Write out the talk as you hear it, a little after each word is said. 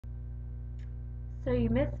So you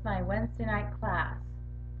missed my Wednesday night class.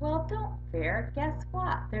 Well, don't fear. Guess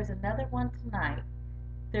what? There's another one tonight,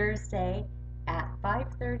 Thursday at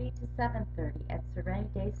 5:30 to 7:30 at Serenity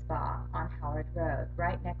Day Spa on Howard Road,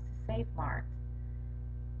 right next to Save Mart.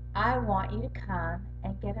 I want you to come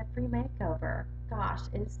and get a free makeover. Gosh,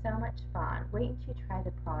 it is so much fun. Wait until you try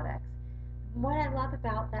the products. What I love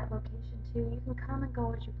about that location too, you can come and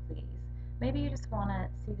go as you please. Maybe you just want to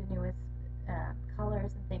see the newest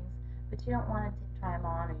colors and things, but you don't want to try them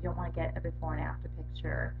on, or you don't want to get a before and after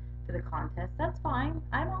picture for the contest. That's fine.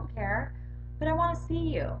 I don't care. But I want to see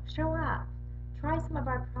you. Show up. Try some of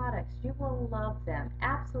our products. You will love them.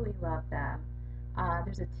 Absolutely love them.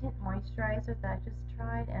 There's a tint moisturizer that I just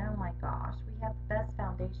tried, and oh my gosh, we have the best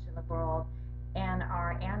foundation in the world, and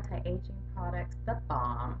our anti-aging products, the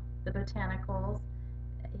bomb. The botanicals,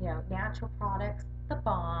 natural products, the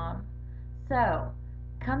bomb. So,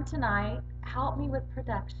 come tonight, help me with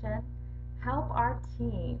production, help our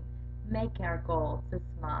team make our goals this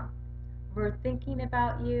month. We're thinking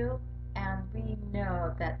about you, and we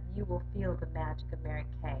know that you will feel the magic of Mary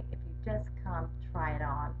Kay if you just come try it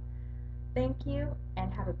on. Thank you,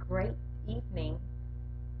 and have a great evening.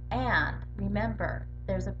 And remember,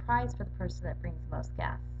 there's a prize for the person that brings the most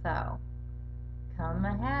guests. So, come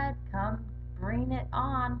ahead, come bring it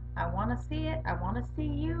on. I want to see it. I want to see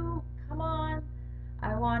you. Come on.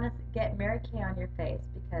 I want to get Mary Kay on your face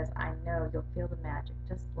because I know you'll feel the magic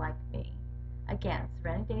just like me. Again,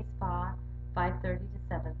 Serenity Day Spa, 5:30 to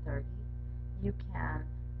 7:30. You can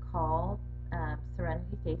call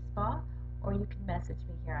Serenity Day Spa, or you can message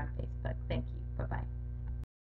me here on Facebook. Thank you. Bye-bye.